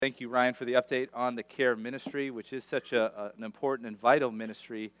Thank you, Ryan, for the update on the care ministry, which is such an important and vital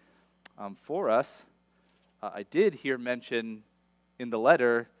ministry for us. I did hear mention in the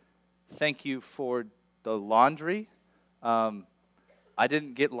letter, thank you for the laundry. I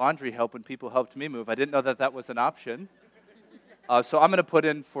didn't get laundry help when people helped me move. I didn't know that that was an option. So I'm going to put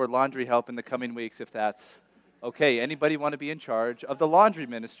in for laundry help in the coming weeks if that's okay. Anybody want to be in charge of the laundry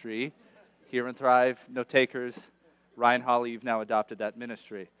ministry here in Thrive? No takers. Ryan Holly, you've now adopted that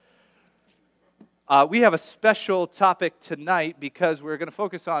ministry. We have a special topic tonight because we're going to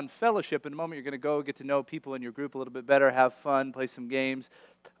focus on fellowship. In a moment, you're going to go get to know people in your group a little bit better, have fun, play some games,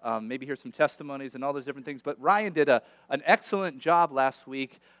 maybe hear some testimonies and all those different things. But Ryan did an excellent job last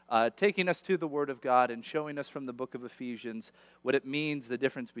week taking us to the Word of God and showing us from the book of Ephesians what it means, the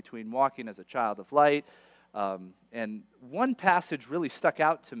difference between walking as a child of light. And one passage really stuck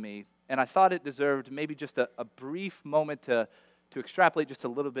out to me, and I thought it deserved maybe just a brief moment to extrapolate just a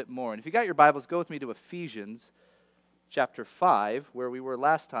little bit more. And if you got your Bibles, go with me to Ephesians chapter 5, where we were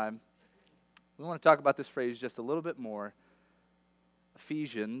last time. We want to talk about this phrase just a little bit more.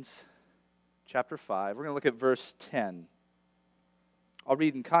 Ephesians chapter 5. We're going to look at verse 10. I'll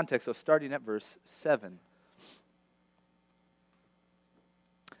read in context, so starting at verse 7.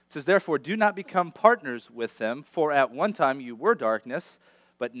 It says, "Therefore, do not become partners with them, for at one time you were darkness,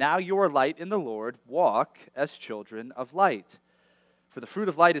 but now you are light in the Lord. Walk as children of light. For the fruit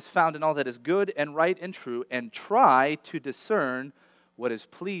of light is found in all that is good and right and true, and try to discern what is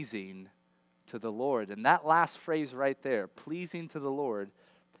pleasing to the Lord." And that last phrase right there, pleasing to the Lord,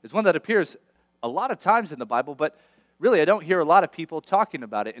 is one that appears a lot of times in the Bible, but really I don't hear a lot of people talking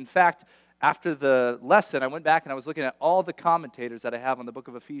about it. In fact, after the lesson, I went back and I was looking at all the commentators that I have on the book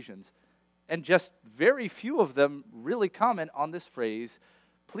of Ephesians, and just very few of them really comment on this phrase,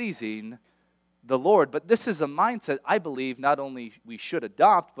 pleasing the Lord. But this is a mindset I believe not only we should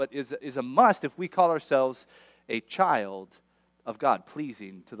adopt, but is a must if we call ourselves a child of God,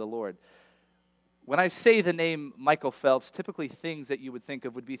 pleasing to the Lord. When I say the name Michael Phelps, typically things that you would think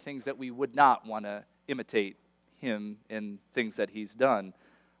of would be things that we would not want to imitate him in things that he's done.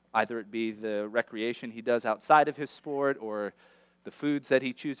 Either it be the recreation he does outside of his sport or the foods that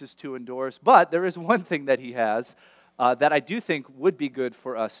he chooses to endorse. But there is one thing that he has that I do think would be good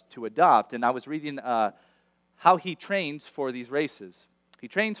for us to adopt. And I was reading how he trains for these races. He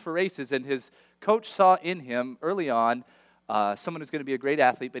trains for races, and his coach saw in him early on someone who's going to be a great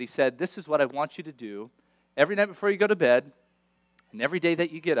athlete, but he said, "This is what I want you to do. Every night before you go to bed, and every day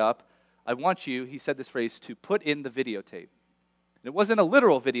that you get up, I want you," he said this phrase, "to put in the videotape." And it wasn't a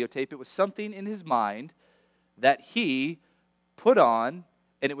literal videotape. It was something in his mind that he put on,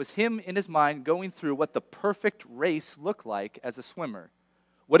 and it was him in his mind going through what the perfect race looked like as a swimmer.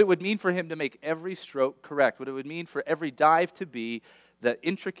 What it would mean for him to make every stroke correct. What it would mean for every dive to be the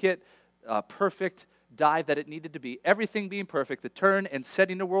intricate, perfect dive that it needed to be. Everything being perfect, the turn and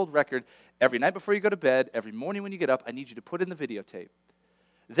setting a world record. Every night before you go to bed, every morning when you get up, I need you to put in the videotape.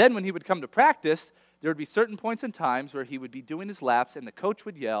 Then when he would come to practice, there would be certain points and times where he would be doing his laps and the coach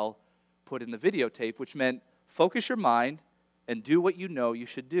would yell, "Put in the videotape," which meant focus your mind and do what you know you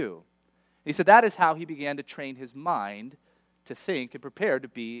should do. He said that is how he began to train his mind to think and prepare to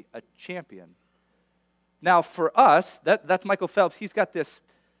be a champion. Now for us, that's Michael Phelps. He's got this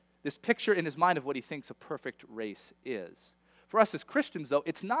picture in his mind of what he thinks a perfect race is. For us as Christians, though,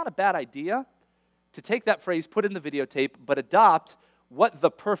 it's not a bad idea to take that phrase, put in the videotape, but adopt what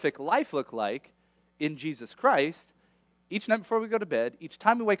the perfect life looked like in Jesus Christ each night before we go to bed, each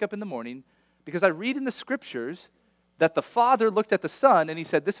time we wake up in the morning, because I read in the scriptures that the Father looked at the Son and he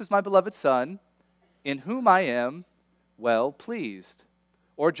said, "This is my beloved Son, in whom I am well pleased."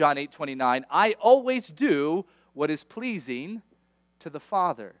 Or John 8:29, "I always do what is pleasing to the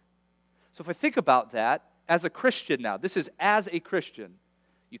Father." So if I think about that as a Christian now, this is as a Christian.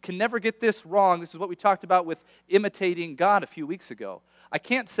 You can never get this wrong. This is what we talked about with imitating God a few weeks ago. I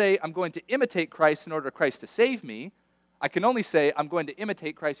can't say I'm going to imitate Christ in order for Christ to save me. I can only say I'm going to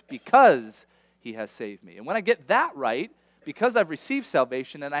imitate Christ because he has saved me. And when I get that right, because I've received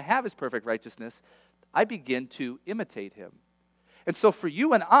salvation and I have his perfect righteousness, I begin to imitate him. And so for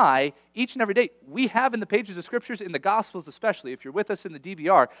you and I, each and every day, we have in the pages of Scriptures, in the Gospels especially, if you're with us in the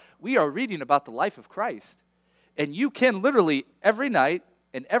DBR, we are reading about the life of Christ. And you can literally every night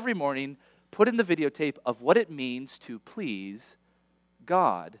and every morning put in the videotape of what it means to please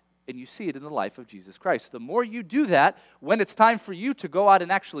God. And you see it in the life of Jesus Christ. The more you do that, when it's time for you to go out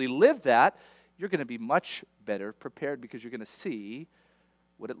and actually live that, you're going to be much better prepared because you're going to see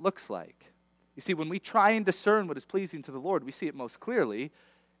what it looks like. You see, when we try and discern what is pleasing to the Lord, we see it most clearly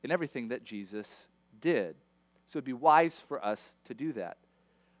in everything that Jesus did. So it'd be wise for us to do that.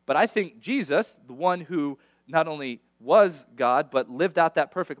 But I think Jesus, the one who not only was God, but lived out that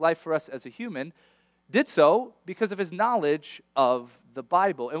perfect life for us as a human, did so because of his knowledge of the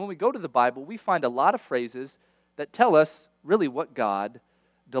Bible. And when we go to the Bible, we find a lot of phrases that tell us really what God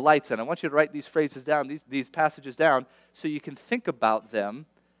delights in. I want you to write these phrases down, these passages down, so you can think about them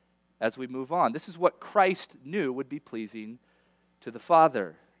as we move on. This is what Christ knew would be pleasing to the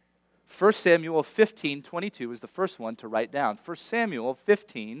Father. 1 Samuel 15:22 is the first one to write down. 1 Samuel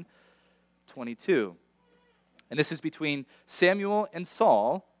 15:22. And this is between Samuel and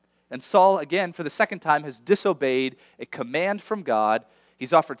Saul. And Saul, again, for the second time, has disobeyed a command from God.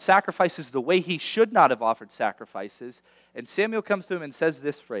 He's offered sacrifices the way he should not have offered sacrifices. And Samuel comes to him and says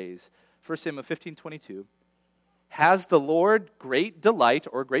this phrase, 1 Samuel 15:22, "Has the Lord great delight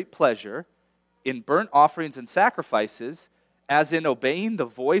or great pleasure in burnt offerings and sacrifices, as in obeying the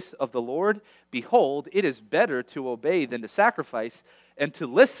voice of the Lord? Behold, it is better to obey than to sacrifice, and to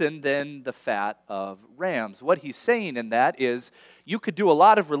listen than the fat of rams." What he's saying in that is, you could do a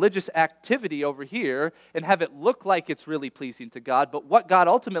lot of religious activity over here and have it look like it's really pleasing to God, but what God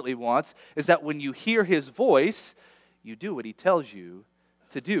ultimately wants is that when you hear his voice, you do what he tells you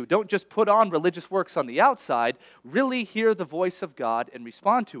to do. Don't just put on religious works on the outside. Really hear the voice of God and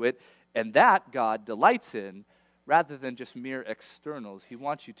respond to it, and that God delights in, rather than just mere externals. He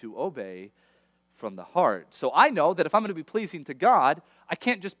wants you to obey from the heart. So I know that if I'm going to be pleasing to God, I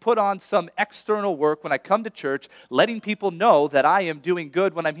can't just put on some external work when I come to church, letting people know that I am doing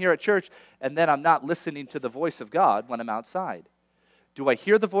good when I'm here at church, and then I'm not listening to the voice of God when I'm outside. Do I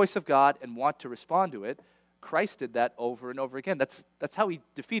hear the voice of God and want to respond to it? Christ did that over and over again. That's how he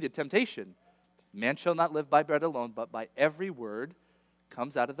defeated temptation. Man shall not live by bread alone, but by every word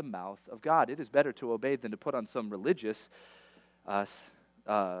comes out of the mouth of God. It is better to obey than to put on some religious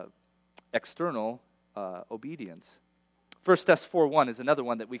external obedience. 1 Thess 4:1 is another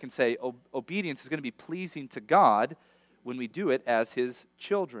one that we can say obedience is going to be pleasing to God when we do it as his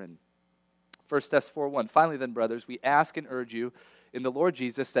children. 1 Thess 4:1, "Finally then, brothers, we ask and urge you in the Lord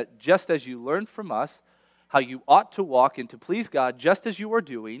Jesus that just as you learned from us how you ought to walk and to please God just as you are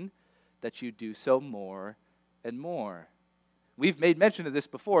doing, that you do so more and more." We've made mention of this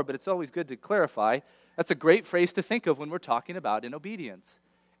before, but it's always good to clarify. That's a great phrase to think of when we're talking about in obedience.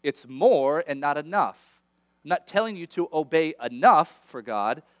 It's more and not enough. I'm not telling you to obey enough for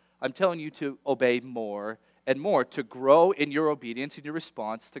God. I'm telling you to obey more and more, to grow in your obedience and your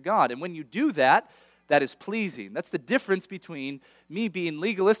response to God. And when you do that, that is pleasing. That's the difference between me being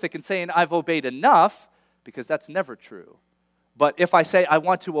legalistic and saying I've obeyed enough, because that's never true. But if I say I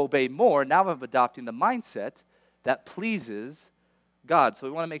want to obey more, now I'm adopting the mindset that pleases God. So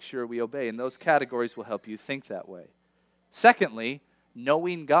we want to make sure we obey, and those categories will help you think that way. Secondly,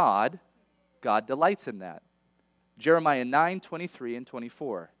 knowing God, God delights in that. Jeremiah 9:23 and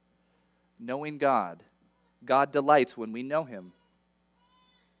 24. Knowing God, God delights when we know him.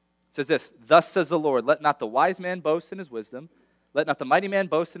 It says this, "Thus says the Lord, let not the wise man boast in his wisdom, let not the mighty man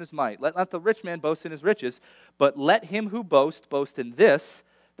boast in his might, let not the rich man boast in his riches, but let him who boasts boast in this,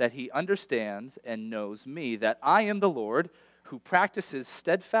 that he understands and knows me, that I am the Lord, who practices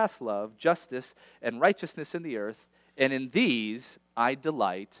steadfast love, justice, and righteousness in the earth, and in these I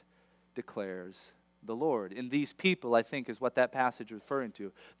delight, declares the Lord." In these people, I think, is what that passage is referring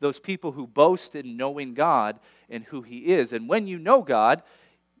to. Those people who boast in knowing God and who he is. And when you know God,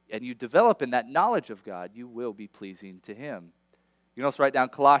 and you develop in that knowledge of God, you will be pleasing to him. You can also write down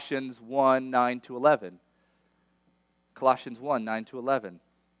Colossians 1:9-11. Colossians 1:9-11.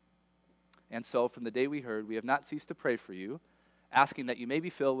 "And so, from the day we heard, we have not ceased to pray for you, asking that you may be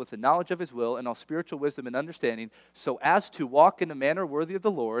filled with the knowledge of his will and all spiritual wisdom and understanding, so as to walk in a manner worthy of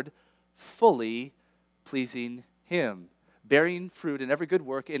the Lord, fully pleasing him, bearing fruit in every good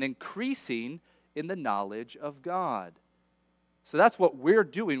work and increasing in the knowledge of God." So that's what we're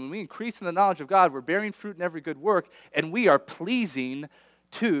doing. When we increase in the knowledge of God, we're bearing fruit in every good work, and we are pleasing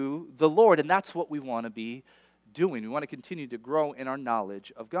to the Lord, and that's what we want to be doing. We want to continue to grow in our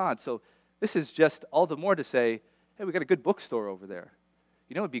knowledge of God. So this is just all the more to say, hey, we got a good bookstore over there.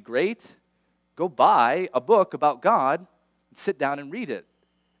 You know, it'd be great. Go buy a book about God and sit down and read it.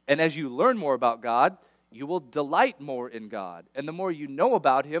 And as you learn more about God, you will delight more in God. And the more you know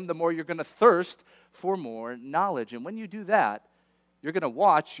about him, the more you're going to thirst for more knowledge. And when you do that, you're going to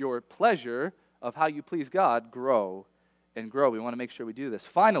watch your pleasure of how you please God grow and grow. We want to make sure we do this.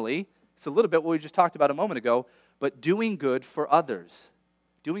 Finally, it's a little bit what we just talked about a moment ago, but doing good for others.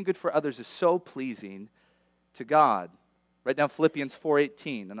 Doing good for others is so pleasing to God. Write down Philippians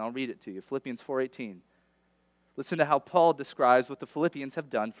 4:18, and I'll read it to you. Philippians 4:18. Listen to how Paul describes what the Philippians have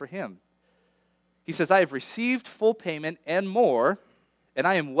done for him. He says, "I have received full payment and more, and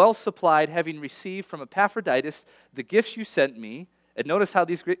I am well supplied, having received from Epaphroditus the gifts you sent me. And notice how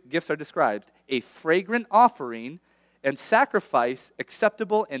these gifts are described: a fragrant offering and sacrifice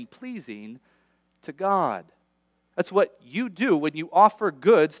acceptable and pleasing to God. That's what you do when you offer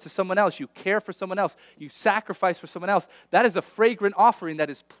goods to someone else. You care for someone else. You sacrifice for someone else. That is a fragrant offering that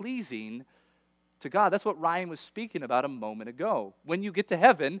is pleasing to God. That's what Ryan was speaking about a moment ago. When you get to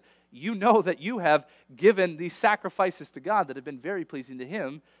heaven, you know that you have given these sacrifices to God that have been very pleasing to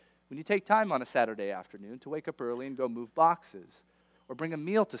Him when you take time on a Saturday afternoon to wake up early and go move boxes, or bring a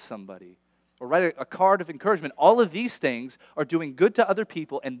meal to somebody, or write a card of encouragement. All of these things are doing good to other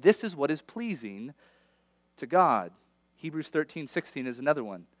people, and this is what is pleasing to God. Hebrews 13:16 is another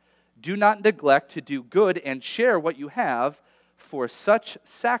one. Do not neglect to do good and share what you have, for such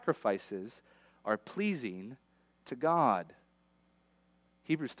sacrifices are pleasing to God.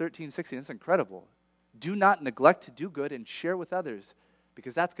 Hebrews 13:16, that's incredible. Do not neglect to do good and share with others,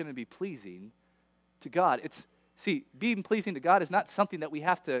 because that's going to be pleasing to God. Being pleasing to God is not something that we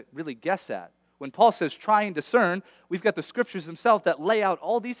have to really guess at. When Paul says try and discern, we've got the scriptures themselves that lay out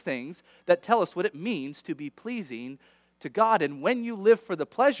all these things that tell us what it means to be pleasing to God. And when you live for the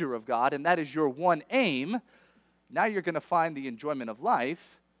pleasure of God, and that is your one aim, now you're going to find the enjoyment of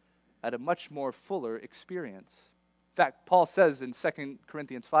life at a much more fuller experience. In fact, Paul says in 2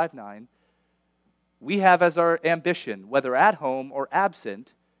 Corinthians 5:9, we have as our ambition, whether at home or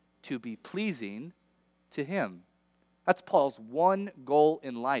absent, to be pleasing to Him. That's Paul's one goal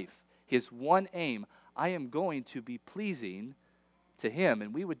in life. His one aim: I am going to be pleasing to Him.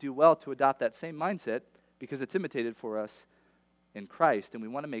 And we would do well to adopt that same mindset because it's imitated for us in Christ, and we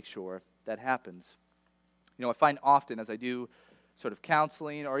want to make sure that happens. You know, I find often as I do sort of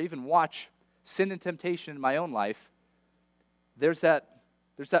counseling or even watch sin and temptation in my own life, there's that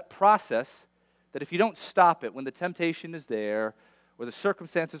process that if you don't stop it when the temptation is there or the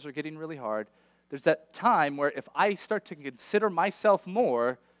circumstances are getting really hard, there's that time where if I start to consider myself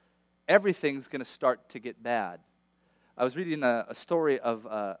more, everything's going to start to get bad. I was reading a story of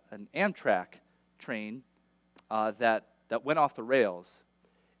an Amtrak train that went off the rails,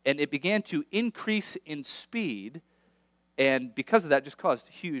 and it began to increase in speed, and because of that, just caused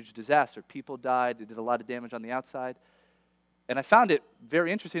huge disaster. People died. It did a lot of damage on the outside. And I found it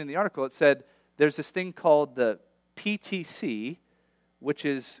very interesting in the article. It said there's this thing called the PTC, which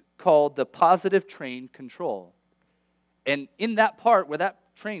is called the positive train control. And in that part where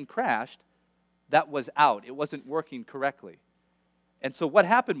that train crashed, that was out. It wasn't working correctly. And so what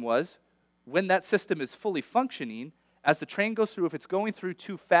happened was, when that system is fully functioning, as the train goes through, if it's going through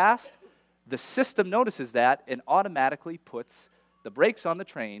too fast, the system notices that and automatically puts the brakes on the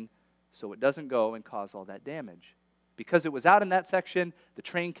train so it doesn't go and cause all that damage. Because it was out in that section, the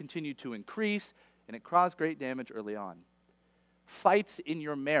train continued to increase, and it caused great damage early on. Fights in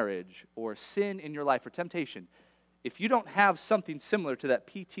your marriage or sin in your life or temptation, if you don't have something similar to that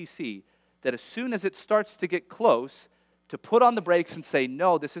PTC, that as soon as it starts to get close, to put on the brakes and say,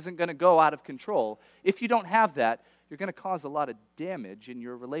 no, this isn't going to go out of control, if you don't have that, you're going to cause a lot of damage in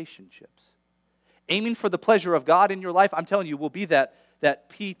your relationships. Aiming for the pleasure of God in your life, I'm telling you, will be that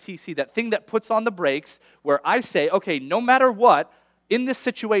PTC, that thing that puts on the brakes where I say, okay, no matter what, in this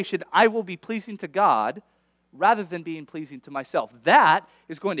situation, I will be pleasing to God rather than being pleasing to myself. That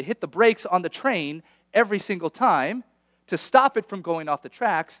is going to hit the brakes on the train every single time to stop it from going off the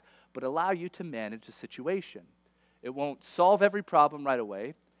tracks, but allow you to manage the situation. It won't solve every problem right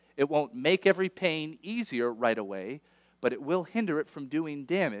away. It won't make every pain easier right away, but it will hinder it from doing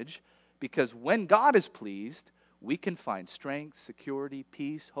damage, because when God is pleased, we can find strength, security,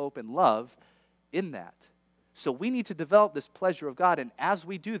 peace, hope, and love in that. So we need to develop this pleasure of God, and as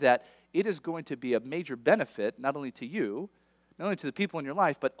we do that, it is going to be a major benefit, not only to you, not only to the people in your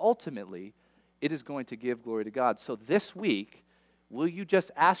life, but ultimately, it is going to give glory to God. So this week, will you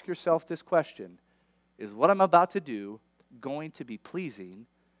just ask yourself this question: is what I'm about to do going to be pleasing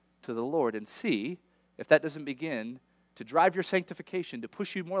to the Lord? And see if that doesn't begin to drive your sanctification, to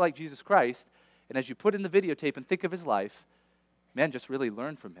push you more like Jesus Christ. And as you put in the videotape and think of His life, man, just really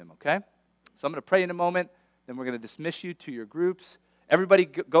learn from Him, okay? So I'm going to pray in a moment, then we're going to dismiss you to your groups. Everybody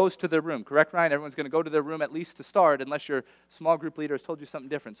goes to their room, correct, Ryan? Everyone's going to go to their room at least to start, unless your small group leader has told you something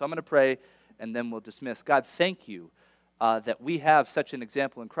different. So I'm going to pray, and then we'll dismiss. God, thank you that we have such an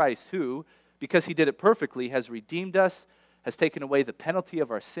example in Christ who, because He did it perfectly, has redeemed us, has taken away the penalty of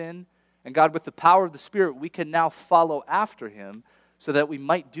our sin. And God, with the power of the Spirit, we can now follow after Him so that we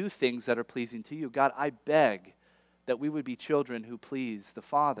might do things that are pleasing to you. God, I beg that we would be children who please the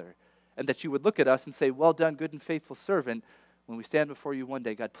Father, and that you would look at us and say, well done, good and faithful servant, when we stand before you one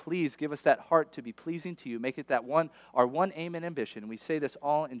day. God, please give us that heart to be pleasing to you. Make it our one aim and ambition. And we say this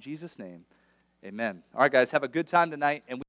all in Jesus' name. Amen. All right, guys, have a good time tonight. And